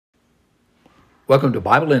Welcome to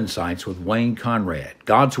Bible Insights with Wayne Conrad.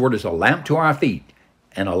 God's Word is a lamp to our feet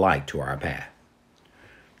and a light to our path.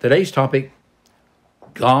 Today's topic,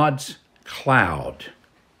 God's cloud.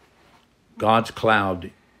 God's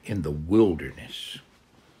cloud in the wilderness.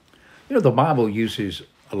 You know, the Bible uses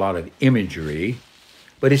a lot of imagery,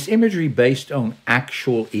 but it's imagery based on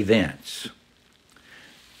actual events.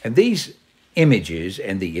 And these images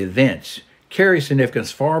and the events carry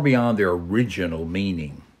significance far beyond their original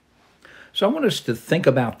meaning. So I want us to think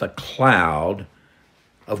about the cloud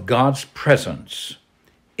of God's presence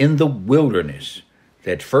in the wilderness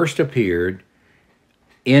that first appeared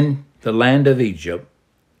in the land of Egypt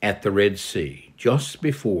at the Red Sea, just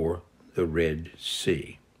before the Red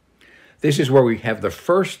Sea. This is where we have the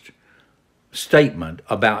first statement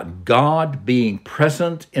about God being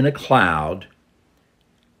present in a cloud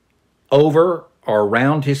over or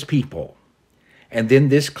around his people. And then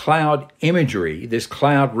this cloud imagery, this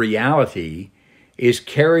cloud reality is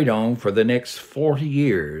carried on for the next 40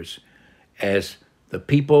 years as the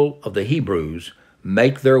people of the Hebrews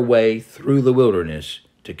make their way through the wilderness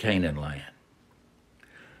to Canaan land.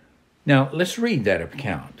 Now, let's read that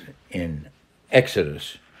account in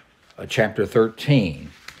Exodus chapter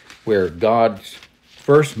 13, where God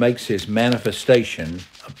first makes his manifestation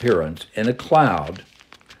appearance in a cloud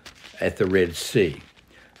at the Red Sea.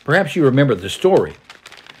 Perhaps you remember the story,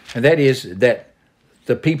 and that is that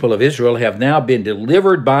the people of Israel have now been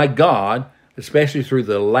delivered by God, especially through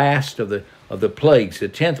the last of the plagues, the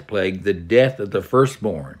 10th plague, the death of the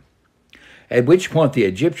firstborn, at which point the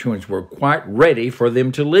Egyptians were quite ready for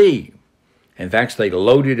them to leave. In fact, they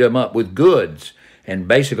loaded them up with goods and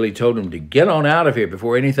basically told them to get on out of here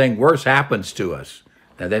before anything worse happens to us.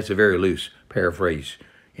 Now, that's a very loose paraphrase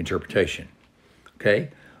interpretation, okay?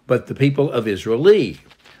 But the people of Israel leave.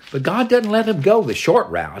 But God doesn't let them go the short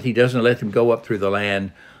route. He doesn't let them go up through the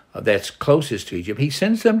land that's closest to Egypt. He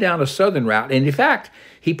sends them down a southern route. And in fact,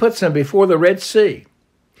 he puts them before the Red Sea.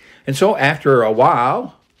 And so after a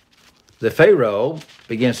while, the Pharaoh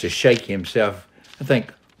begins to shake himself and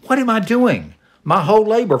think, what am I doing? My whole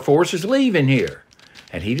labor force is leaving here.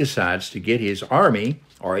 And he decides to get his army,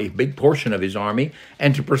 or a big portion of his army,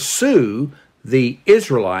 and to pursue the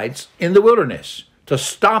Israelites in the wilderness, to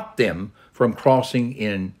stop them from crossing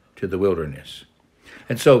into the wilderness.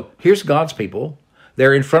 And so here's God's people.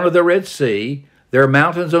 They're in front of the Red Sea. There are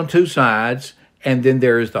mountains on two sides, and then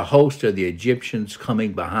there is the host of the Egyptians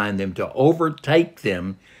coming behind them to overtake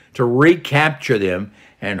them, to recapture them,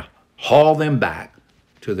 and haul them back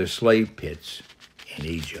to their slave pits in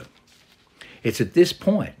Egypt. It's at this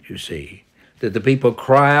point, you see, that the people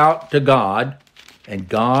cry out to God, and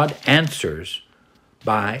God answers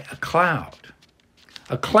by a cloud.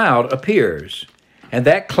 A cloud appears, and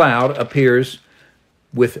that cloud appears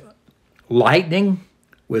with lightning,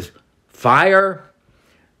 with fire,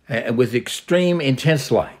 and with extreme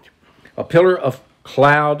intense light. A pillar of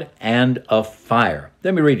cloud and of fire.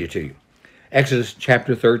 Let me read it to you. Exodus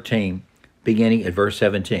chapter 13, beginning at verse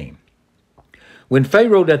 17. When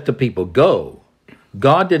Pharaoh let the people go,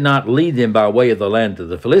 God did not lead them by way of the land of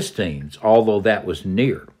the Philistines, although that was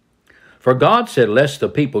near. For God said, lest the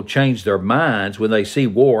people change their minds when they see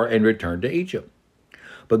war and return to Egypt.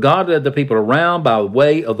 But God led the people around by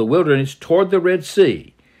way of the wilderness toward the Red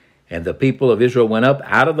Sea, and the people of Israel went up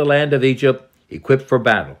out of the land of Egypt, equipped for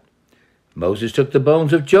battle. Moses took the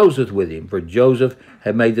bones of Joseph with him, for Joseph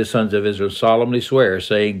had made the sons of Israel solemnly swear,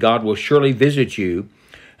 saying, God will surely visit you,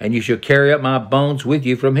 and you shall carry up my bones with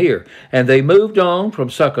you from here. And they moved on from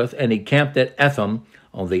Succoth and encamped at Etham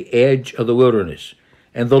on the edge of the wilderness.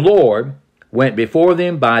 And the Lord went before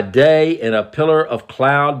them by day in a pillar of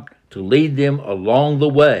cloud to lead them along the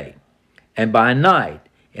way, and by night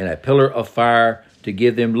in a pillar of fire to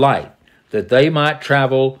give them light, that they might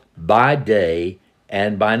travel by day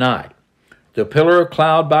and by night. The pillar of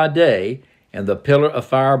cloud by day and the pillar of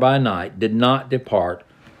fire by night did not depart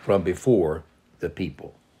from before the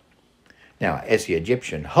people. Now, as the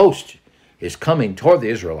Egyptian host is coming toward the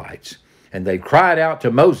Israelites, and they cried out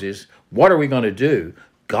to Moses, what are we going to do?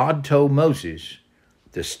 God told Moses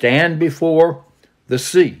to stand before the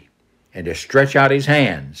sea and to stretch out his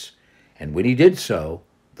hands. And when he did so,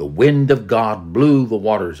 the wind of God blew the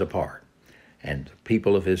waters apart. And the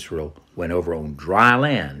people of Israel went over on dry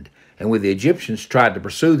land. And when the Egyptians tried to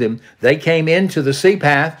pursue them, they came into the sea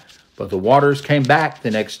path, but the waters came back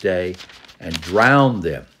the next day and drowned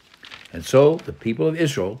them. And so the people of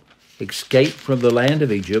Israel escaped from the land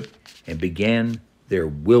of Egypt and began their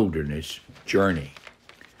wilderness journey.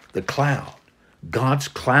 The cloud, God's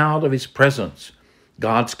cloud of his presence,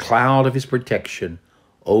 God's cloud of his protection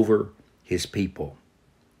over his people.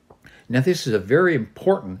 Now, this is a very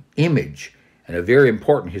important image and a very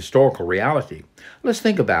important historical reality. Let's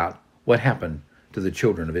think about what happened to the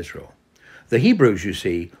children of Israel. The Hebrews, you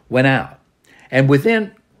see, went out, and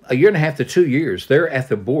within a year and a half to 2 years, they're at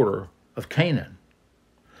the border of Canaan.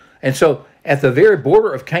 And so at the very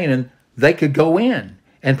border of Canaan, they could go in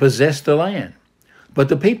and possess the land. But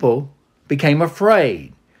the people became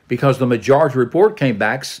afraid because the majority report came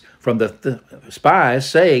back from the spies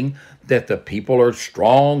saying that the people are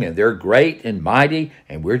strong and they're great and mighty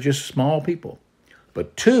and we're just small people.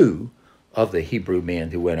 But two of the Hebrew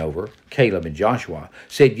men who went over, Caleb and Joshua,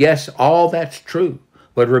 said, yes, all that's true.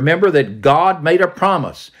 But remember that God made a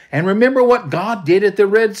promise. And remember what God did at the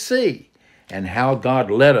Red Sea and how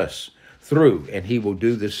God led us through. And he will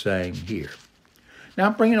do the same here. Now,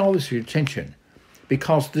 I'm bringing all this to your attention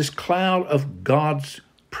because this cloud of God's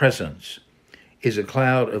presence is a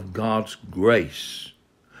cloud of God's grace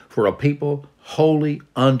for a people wholly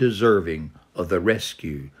undeserving of the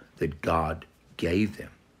rescue that God gave them.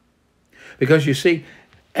 Because you see,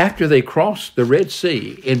 after they crossed the Red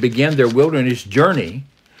Sea and began their wilderness journey,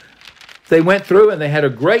 they went through and they had a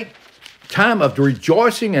great time of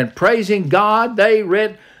rejoicing and praising God. They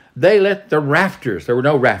let the rafters, there were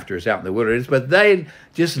no rafters out in the wilderness, but they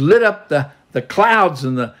just lit up the clouds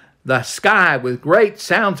and the sky with great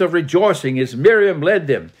sounds of rejoicing as Miriam led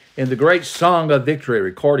them in the great song of victory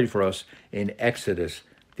recorded for us in Exodus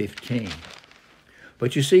 15.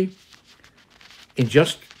 But you see, in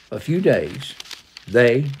just a few days,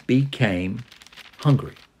 they became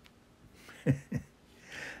hungry.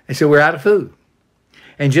 And so we're out of food.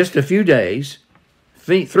 In just a few days,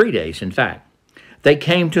 3 days in fact, they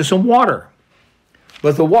came to some water.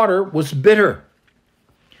 But the water was bitter.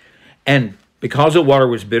 And because the water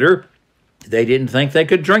was bitter, they didn't think they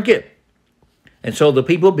could drink it. And so the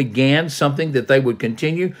people began something that they would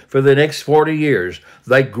continue for the next 40 years.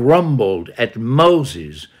 They grumbled at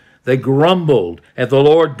Moses. They grumbled at the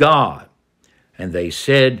Lord God. And they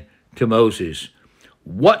said to Moses,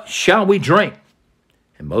 what shall we drink?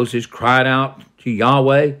 And Moses cried out to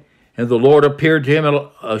Yahweh, and the Lord appeared to him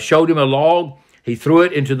and showed him a log. He threw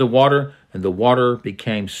it into the water, and the water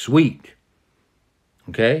became sweet.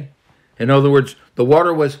 Okay? In other words, the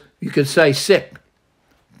water was, you could say, sick.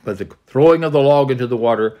 But the throwing of the log into the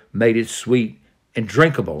water made it sweet and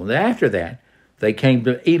drinkable. And after that, they came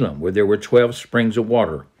to Elim, where there were 12 springs of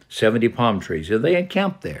water, 70 palm trees, and they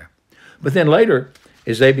encamped there. But then later,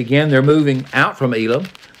 as they began their moving out from Elim,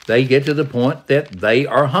 they get to the point that they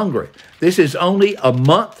are hungry. This is only a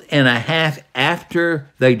month and a half after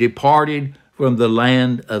they departed from the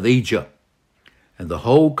land of Egypt. And the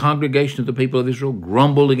whole congregation of the people of Israel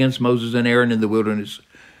grumbled against Moses and Aaron in the wilderness.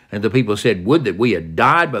 And the people said, would that we had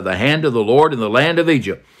died by the hand of the Lord in the land of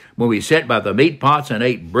Egypt, when we sat by the meat pots and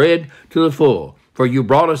ate bread to the full. For you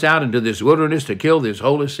brought us out into this wilderness to kill this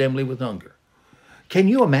whole assembly with hunger. Can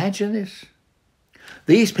you imagine this?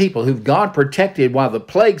 These people whom God protected while the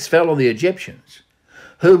plagues fell on the Egyptians,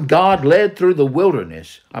 whom God led through the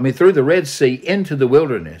wilderness, through the Red Sea into the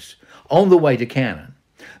wilderness on the way to Canaan.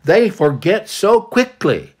 They forget so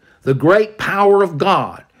quickly the great power of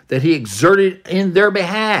God that he exerted in their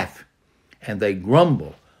behalf, and they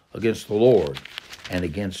grumble against the Lord and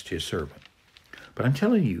against his servant. But I'm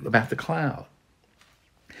telling you about the cloud,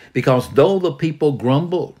 because though the people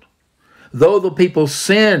grumbled, though the people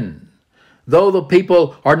sinned, though the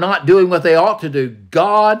people are not doing what they ought to do,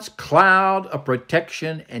 God's cloud of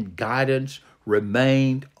protection and guidance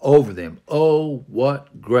remained over them. Oh,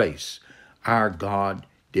 what grace our God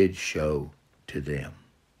did show to them.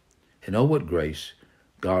 And oh, what grace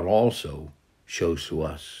God also shows to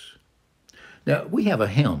us. Now, we have a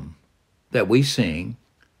hymn that we sing.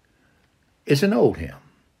 It's an old hymn.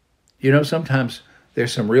 You know, sometimes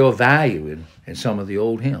there's some real value in some of the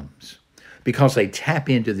old hymns because they tap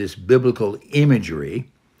into this biblical imagery.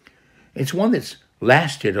 It's one that's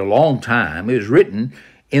lasted a long time. It was written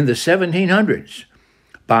in the 1700s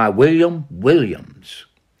by William Williams,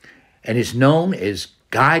 and it's known as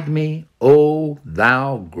Guide Me, O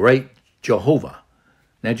Thou Great Jehovah.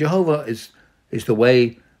 Now, Jehovah is the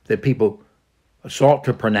way that people sought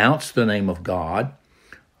to pronounce the name of God,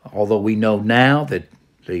 although we know now that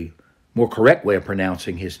the more correct way of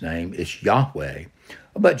pronouncing his name is Yahweh.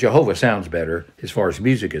 But Jehovah sounds better as far as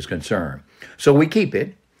music is concerned. So we keep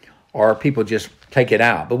it, or people just take it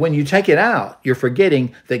out. But when you take it out, you're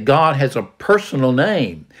forgetting that God has a personal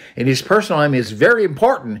name, and his personal name is very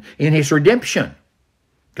important in his redemption.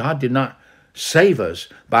 God did not save us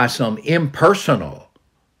by some impersonal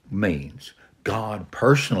means. God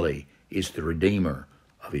personally is the Redeemer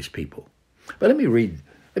of his people. But let me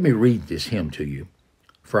read this hymn to you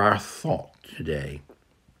for our thought today.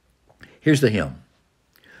 Here's the hymn.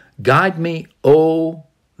 Guide me, O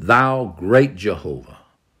Thou Great Jehovah,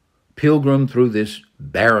 pilgrim through this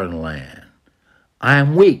barren land. I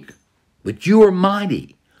am weak, but you are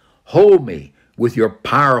mighty. Hold me with your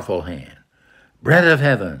powerful hand. Bread of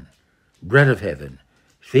heaven,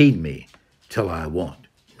 feed me till I want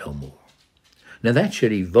no more. Now that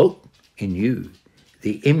should evoke in you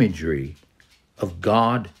the imagery of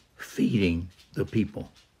God feeding the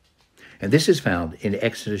people. And this is found in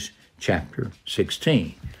Exodus chapter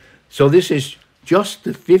 16. So this is just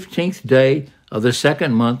the 15th day of the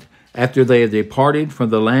second month after they have departed from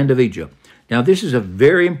the land of Egypt. Now this is a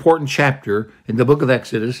very important chapter in the book of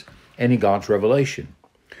Exodus and in God's revelation,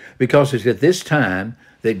 because it's at this time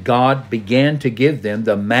that God began to give them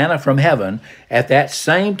the manna from heaven. At that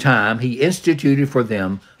same time, he instituted for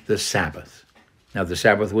them the Sabbath. Now, the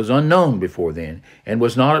Sabbath was unknown before then and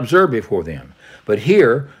was not observed before then. But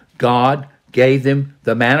here, God gave them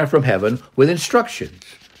the manna from heaven with instructions.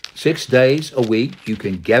 6 days a week, you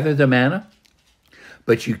can gather the manna,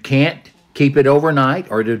 but you can't keep it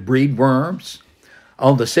overnight or to breed worms.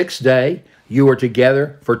 On the 6th day, you are to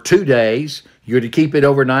gather for 2 days. You're to keep it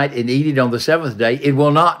overnight and eat it on the 7th day. It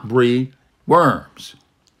will not breed worms.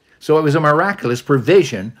 So it was a miraculous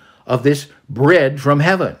provision of this bread from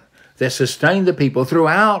heaven that sustained the people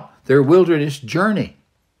throughout their wilderness journey.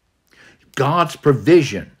 God's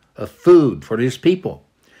provision of food for his people.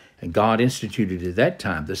 And God instituted at that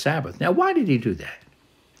time the Sabbath. Now, why did he do that?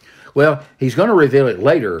 Well, he's going to reveal it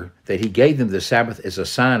later that he gave them the Sabbath as a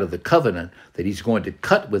sign of the covenant that he's going to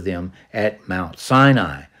cut with them at Mount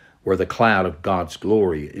Sinai, where the cloud of God's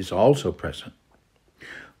glory is also present.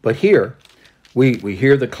 But here, we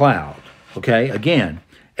hear the cloud, okay? Again,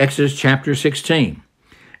 Exodus chapter 16.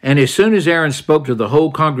 And as soon as Aaron spoke to the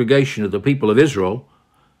whole congregation of the people of Israel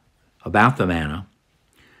about the manna,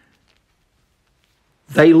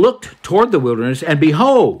 they looked toward the wilderness, and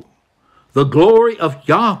behold, the glory of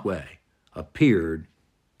Yahweh appeared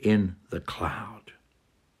in the cloud.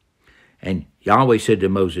 And Yahweh said to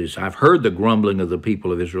Moses, I've heard the grumbling of the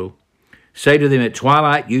people of Israel. Say to them, at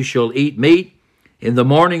twilight you shall eat meat. In the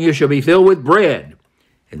morning you shall be filled with bread.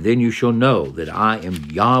 And then you shall know that I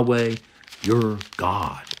am Yahweh, your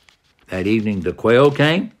God. That evening the quail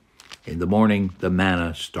came. In the morning the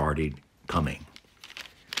manna started coming.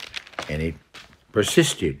 And it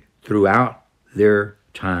persisted throughout their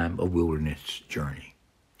time of wilderness journey.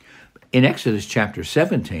 In Exodus chapter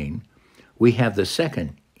 17, we have the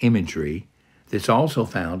second imagery that's also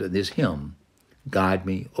found in this hymn, Guide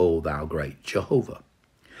Me, O Thou Great Jehovah.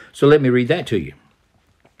 So let me read that to you.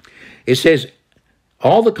 It says,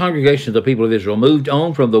 all the congregation of the people of Israel moved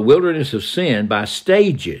on from the wilderness of sin by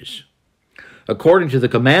stages, according to the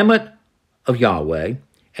commandment of Yahweh,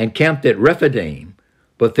 and camped at Rephidim,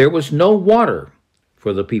 but there was no water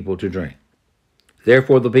for the people to drink.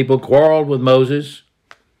 Therefore the people quarreled with Moses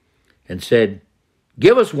and said,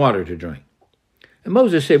 give us water to drink. And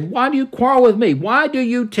Moses said, why do you quarrel with me? Why do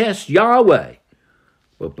you test Yahweh?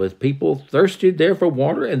 But the people thirsted there for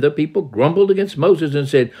water, and the people grumbled against Moses and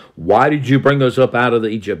said, why did you bring us up out of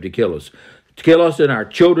Egypt to kill us? To kill us and our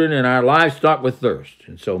children and our livestock with thirst.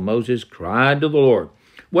 And so Moses cried to the Lord,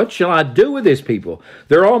 what shall I do with this people?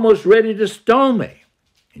 They're almost ready to stone me.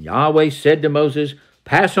 And Yahweh said to Moses,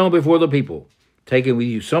 pass on before the people, taking with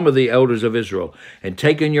you some of the elders of Israel, and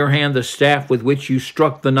take in your hand the staff with which you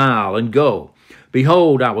struck the Nile, and go.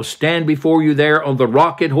 Behold, I will stand before you there on the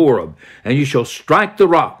rock at Horeb, and you shall strike the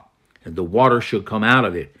rock, and the water shall come out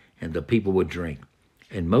of it, and the people would drink.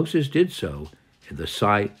 And Moses did so in the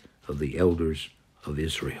sight of the elders of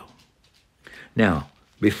Israel. Now,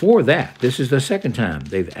 before that, this is the second time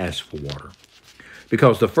they've asked for water,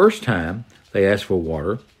 because the first time they asked for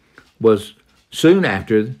water was soon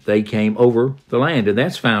after they came over the land, and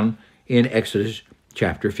that's found in Exodus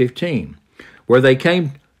chapter 15, where they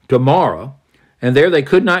came to Marah, and there they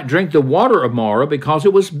could not drink the water of Marah because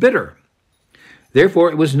it was bitter. Therefore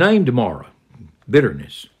it was named Marah,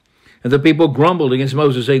 bitterness. And the people grumbled against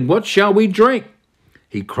Moses, saying, what shall we drink?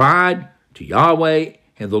 He cried to Yahweh,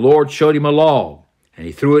 and the Lord showed him a log, and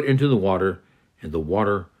he threw it into the water, and the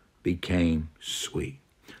water became sweet.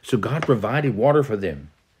 So God provided water for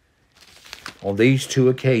them on these two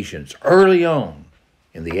occasions, early on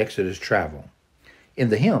in the Exodus travel. In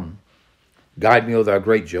the hymn, Guide Me, O Thou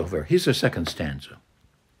Great Jehovah, here's the second stanza.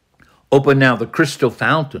 Open now the crystal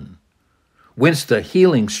fountain, whence the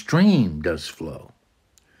healing stream does flow.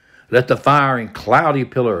 Let the fire and cloudy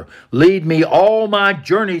pillar lead me all my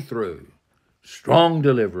journey through. Strong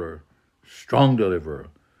deliverer,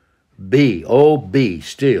 be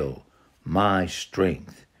still my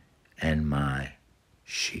strength and my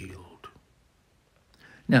shield.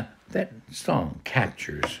 Now, that song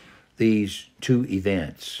captures these two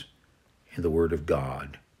events in the Word of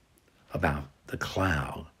God about the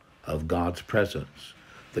cloud of God's presence.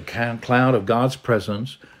 The cloud of God's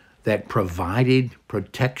presence that provided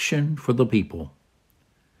protection for the people,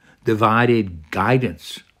 divided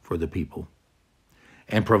guidance for the people,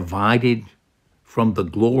 and provided from the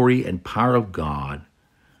glory and power of God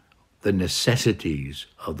the necessities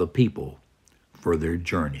of the people for their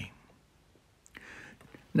journey.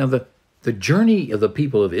 Now, the journey of the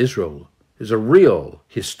people of Israel is a real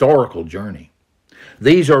historical journey.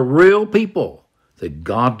 These are real people that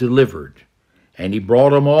God delivered, and he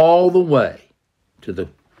brought them all the way to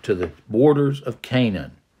the borders of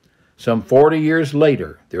Canaan. Some 40 years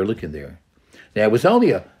later, they're looking there. Now, it was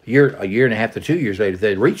only a year and a half to 2 years later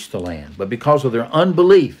they reached the land, but because of their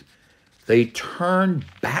unbelief, they turned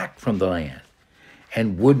back from the land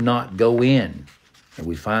and would not go in. And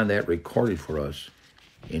we find that recorded for us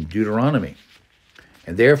in Deuteronomy.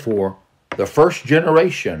 And therefore, the first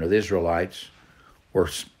generation of the Israelites were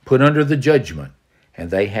put under the judgment, and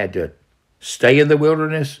they had to stay in the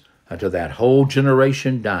wilderness until that whole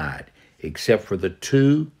generation died, except for the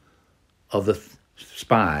two of the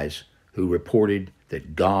spies who reported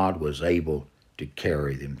that God was able to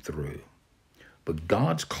carry them through. But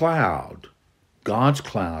God's cloud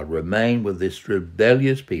remained with this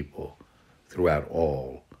rebellious people throughout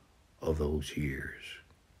all of those years.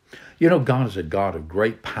 You know, God is a God of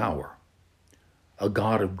great power, a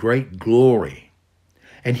God of great glory,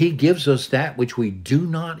 and he gives us that which we do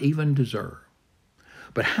not even deserve.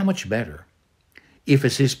 But how much better if,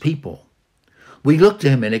 as his people, we look to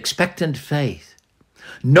him in expectant faith,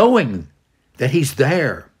 knowing that he's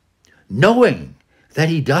there, knowing that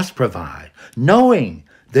he does provide, knowing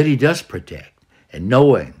that he does protect, and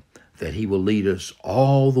knowing that he will lead us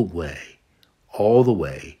all the way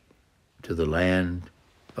to the land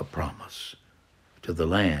of promise, to the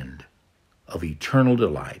land of eternal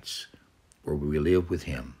delights where we will live with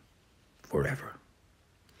him forever.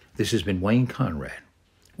 This has been Wayne Conrad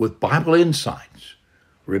with Bible Insights.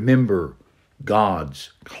 Remember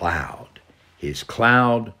God's cloud, his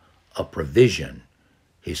cloud of provision,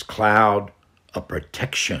 his cloud of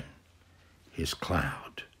protection, his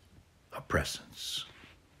cloud of presence.